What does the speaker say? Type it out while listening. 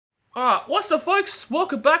Alright, what's up folks?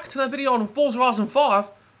 Welcome back to another video on Forza Horizon 5.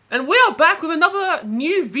 And we are back with another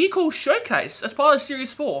new vehicle showcase as part of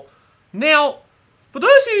Series 4. Now, for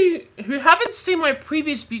those of you who haven't seen my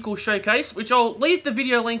previous vehicle showcase, which I'll leave the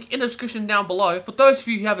video link in the description down below, for those of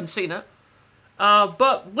you who haven't seen it.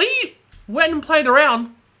 But we went and played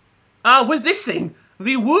around with this thing,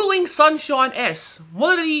 the Wuling Sunshine S.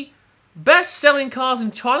 One of the best selling cars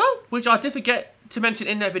in China, which I did forget to mention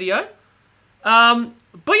in that video.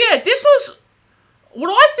 But yeah, this was what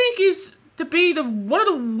I think is to be one of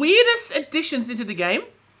the weirdest additions into the game.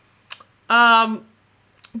 But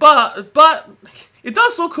it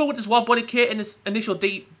does look cool with this wide body kit and this initial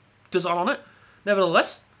deep design on it,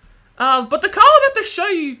 nevertheless. But the car I'm about to show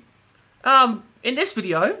you in this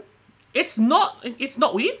video, it's not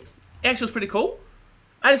weird. It actually is pretty cool.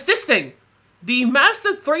 And it's this thing, the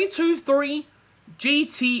Mazda 323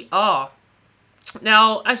 GTR.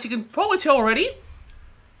 Now, as you can probably tell already,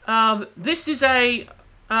 this is a,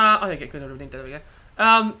 okay, good, there we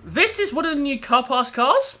go. This is one of the new Car Pass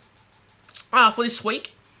cars, for this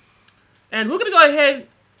week. And we're going to go ahead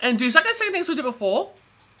and do exactly the same things we did before.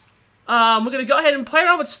 We're going to go ahead and play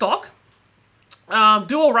around with stock,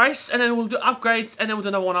 do a race, and then we'll do upgrades, and then we'll do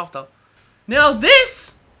another one after. Now,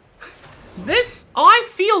 this, I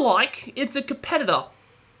feel like it's a competitor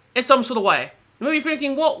in some sort of way. You may be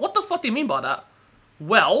thinking, what the fuck do you mean by that?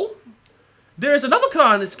 Well, there is another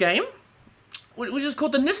car in this game, which is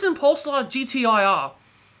called the Nissan Pulsar GTIR.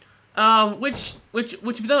 Which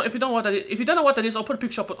if you don't know what that is, I'll put a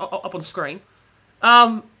picture up on the screen.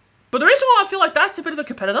 But the reason why I feel like that's a bit of a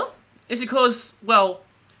competitor is because, well,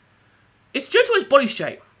 it's due to its body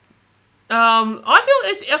shape. I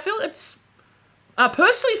feel it's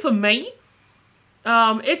personally for me,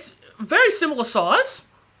 it's very similar size.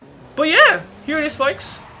 But yeah, here it is,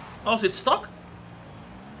 folks. Also, it's stock.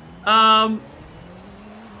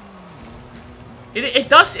 It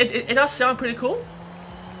does sound pretty cool.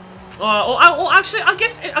 Or actually, I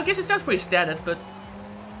guess it sounds pretty standard, but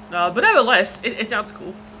nevertheless, it sounds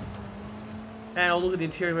cool. And I'll look at the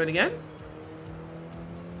interior mode again.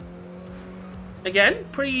 Again,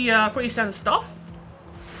 pretty standard stuff.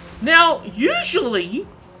 Now, usually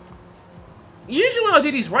when I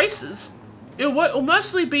do these races, it'll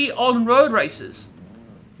mostly be on road races.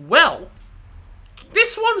 Well,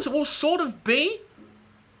 this one will sort of be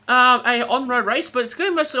a on-road race, but it's going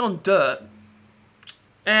to be mostly on dirt.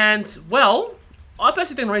 And, well, I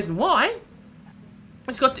personally think the reason why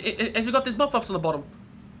we've got these mud flaps on the bottom.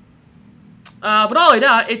 But not only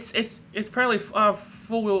that, it's apparently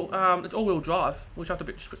four-wheel, it's all-wheel drive, which I have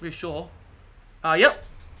to be sure. Yep,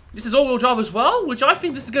 this is all-wheel drive as well, which I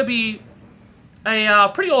think this is going to be a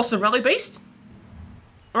pretty awesome rally beast.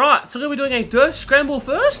 Alright, so we're going to be doing a dirt scramble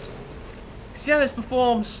first. See how this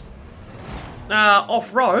performs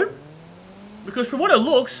off-road. Because from what it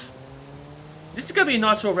looks, this is going to be a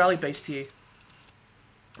nice little rally beast here.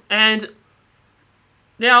 And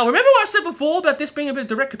now, remember what I said before about this being a bit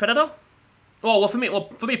of a direct competitor? Oh, well, for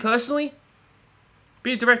me personally,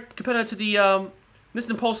 being a direct competitor to the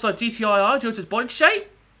Nissan Pulsar GTIR due to its body shape.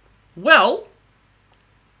 Well,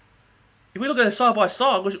 if we look at it side by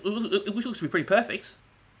side, which looks to be pretty perfect,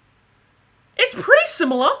 it's pretty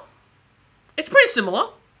similar. It's pretty similar.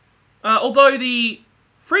 Although the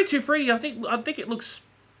 323, I think it looks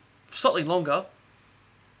slightly longer.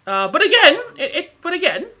 But again, it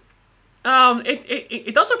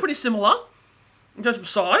does look pretty similar in terms of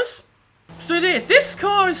size. So there, this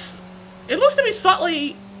car is, it looks to be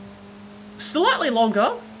slightly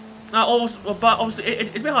longer. But obviously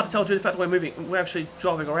it's a bit hard to tell due to the fact that we're actually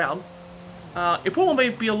driving around. It probably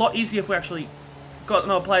be a lot easier if we actually got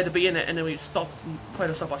another player to be in it and then we stopped and played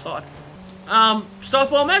it side by side.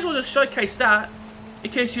 So I may as well just showcase that in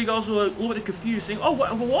case you guys were a little bit confusing. Oh,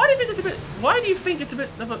 why do you think it's a bit? Why do you think it's a bit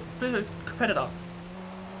of a competitor?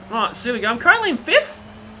 Right, so here we go. I'm currently in 5th.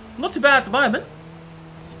 Not too bad at the moment.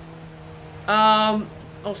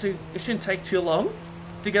 Obviously, it shouldn't take too long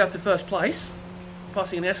to get up to 1st place.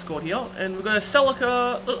 Passing an escort here, and we've got a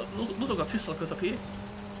Celica. Looks like we've got 2 Celicas up here,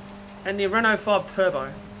 and the Renault 5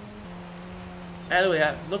 Turbo. And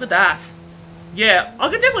look at that. Yeah, I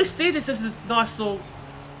can definitely see this as a nice little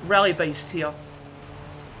rally beast here.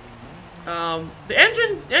 The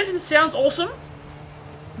engine sounds awesome.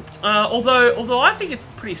 Although I think it's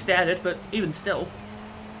pretty standard, but even still,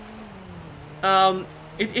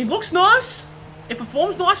 it looks nice. It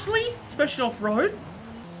performs nicely, especially off road.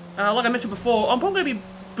 Like I mentioned before, I'm probably going to be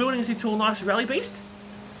building this into a nice rally beast.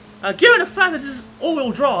 Given the fact that this is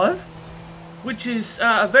all-wheel drive, which is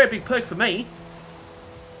a very big perk for me.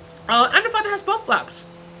 And the fact that it has mud flaps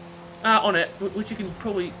on it, which you can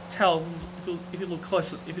probably tell if you look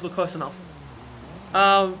close enough.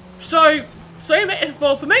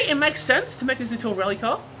 Well, for me, it makes sense to make this into a rally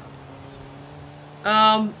car.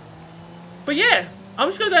 But yeah, I'm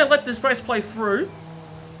just gonna go let this race play through,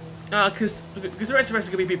 because the race is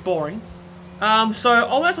gonna be a bit boring. So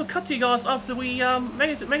I'll have to cut to you guys after we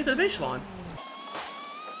make it to the finish line.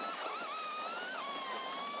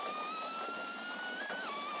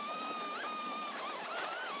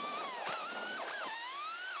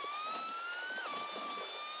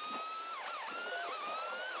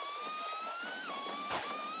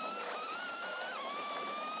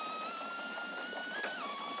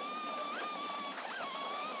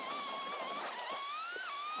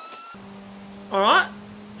 Alright,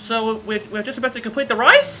 so we're just about to complete the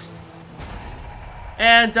race.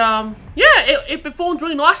 And, yeah, it performed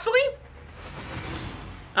really nicely.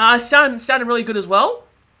 Sounded really good as well.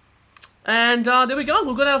 And, there we go,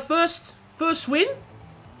 we've got our first win.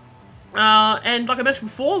 And like I mentioned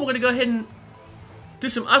before, we're going to go ahead and do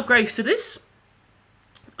some upgrades to this.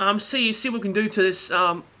 See what we can do to this,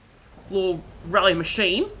 little rally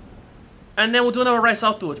machine. And then we'll do another race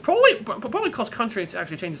afterwards. Probably cross country to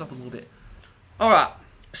actually change this up a little bit. Alright,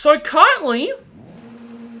 so currently...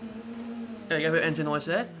 There you go, a bit of engine noise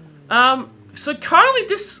there. So currently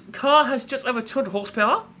this car has just over 200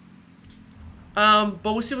 horsepower. But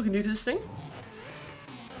we'll see what we can do to this thing.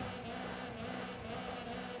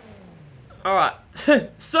 Alright,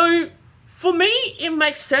 so for me, it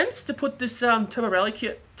makes sense to put this Turbo Rally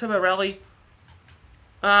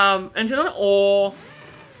engine on it, or...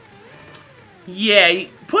 Yeah,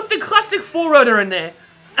 put the classic 4-rotor in there.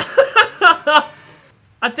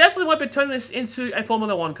 I definitely won't be turning this into a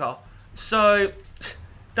Formula 1 car. So,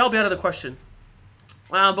 that'll be out of the question.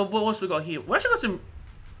 But what else we got here? We actually got some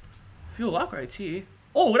fuel upgrades here.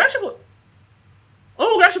 Oh, we actually put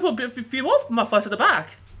a bit of fuel off mufflers at the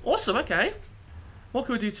back. Awesome, okay. What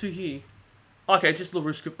can we do to here? Okay, just a little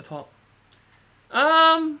roof scoop at the top.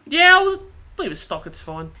 Yeah, I'll leave it stock, it's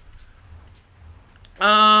fine.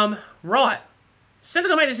 Right. Since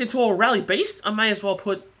I'm gonna make this into a rally beast, I may as well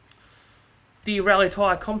put the rally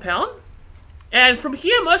tyre compound. And from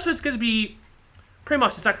here, most of it's going to be pretty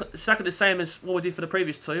much exactly the same as what we did for the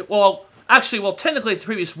previous two. Well, actually, technically it's the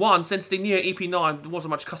previous one, since the Neo EP9, there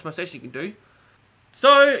wasn't much customization you can do.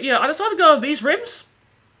 So, yeah, I decided to go with these rims.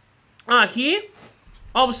 Here.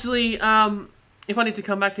 Obviously, if I need to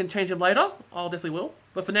come back and change them later, I'll definitely will.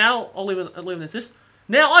 But for now, I'll leave it as this.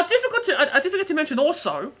 Now, I did forget to mention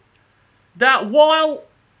also that while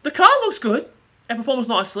the car looks good and performs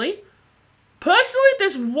nicely, personally,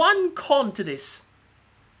 there's one con to this.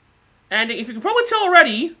 And if you can probably tell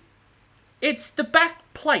already, it's the back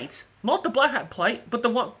plate. Not the black hat plate, but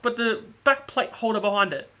the back plate holder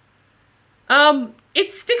behind it.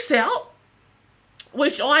 It sticks out,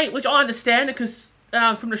 which I understand, because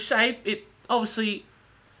from the shape, it's obviously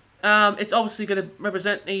going to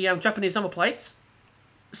represent the Japanese number plates.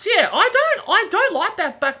 So yeah, I don't like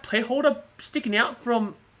that back plate holder sticking out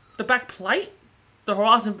from the back plate. The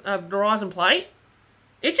Horizon plate.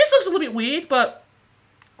 It just looks a little bit weird, but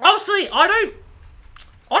obviously I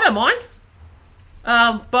don't mind.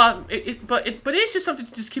 But it's just something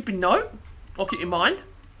to just keep in note or keep in mind.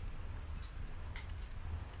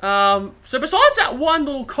 So besides that one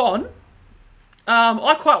little con,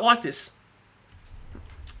 I quite like this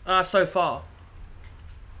so far.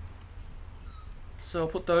 So I'll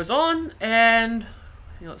put those on, and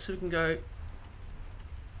let's see if we can go.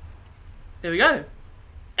 There we go.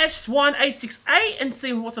 S1868, and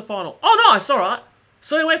see what's the final. Oh, nice, alright.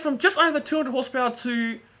 So we went from just over 200 horsepower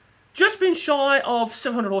to just being shy of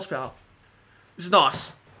 700 horsepower. Which is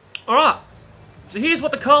nice. Alright. So here's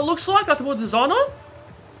what the car looks like after putting the design on.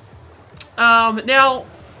 Now,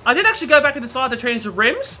 I did actually go back and decide to change the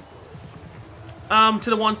rims. To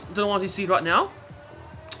the ones you see right now.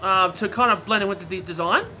 To kind of blend in with the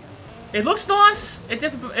design. It looks nice.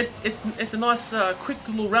 It's a nice, quick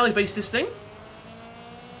little rally beast, this thing.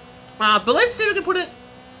 But let's see if we can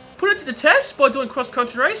put it to the test by doing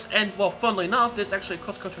cross-country race. And, well, funnily enough, there's actually a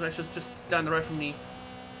cross-country race just down the road from the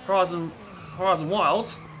Horizon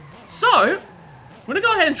Wilds. So, we're going to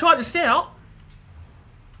go ahead and try this out.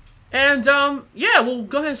 And, yeah, we'll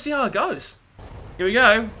go ahead and see how it goes. Here we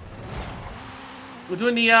go. We're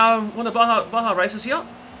doing the, one of the Baja races here.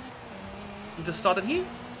 We just started here.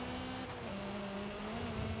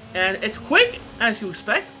 And it's quick, as you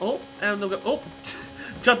expect. Oh, and they'll go, oh,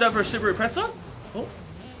 jumped over a Subaru Impreza. Oh.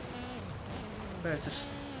 Let's just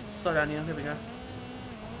slow down here. There we go.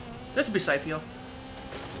 This will be safe here.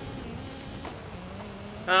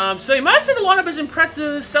 So most of the lineup is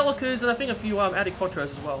Imprezas, Celicas, and I think a few Audi Quattros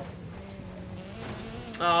as well.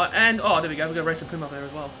 And, oh, there we go. We're going to race a Puma there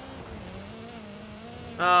as well.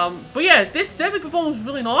 But yeah, this definitely performs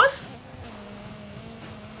really nice.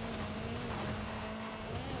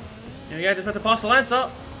 There we go, just about to pass the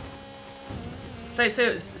Lancer. Say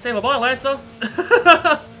bye-bye, Lancer.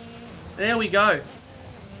 There we go.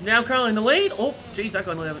 Now I'm currently in the lead. Oh, jeez, that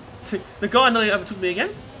guy nearly the guy nearly overtook me again.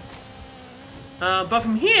 But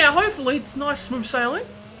from here, hopefully, it's nice, smooth sailing.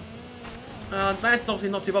 Lancer's obviously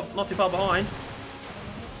not too far behind.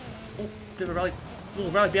 Oh, bit of a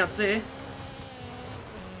little rally bounce there.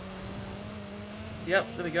 Yep,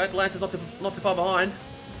 there we go. The Lancer's not too far behind.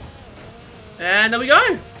 And there we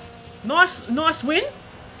go. Nice win.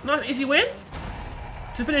 Nice easy win.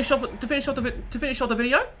 To finish off the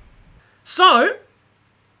video. So,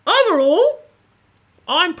 overall,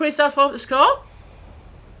 I'm pretty satisfied with this car.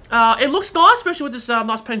 It looks nice, especially with this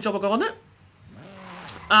nice paint job I got on it.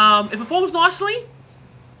 It performs nicely.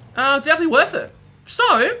 Definitely worth it. So,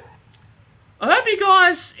 I hope you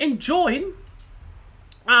guys enjoyed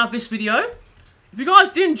this video. If you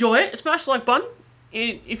guys did enjoy it, smash the like button.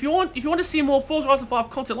 And if you want to see more Forza Horizon 5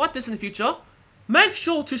 content like this in the future, make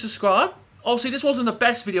sure to subscribe. Obviously, this wasn't the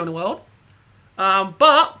best video in the world,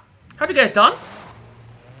 but had to get it done.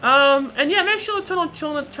 And yeah, make sure to turn on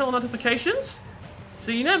channel notifications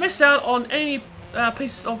so you don't miss out on any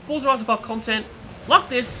pieces of Forza Horizon 5 content like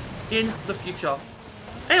this in the future.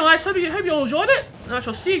 Anyways, hope you all enjoyed it, and I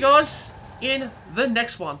shall see you guys in the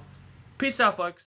next one. Peace out, folks.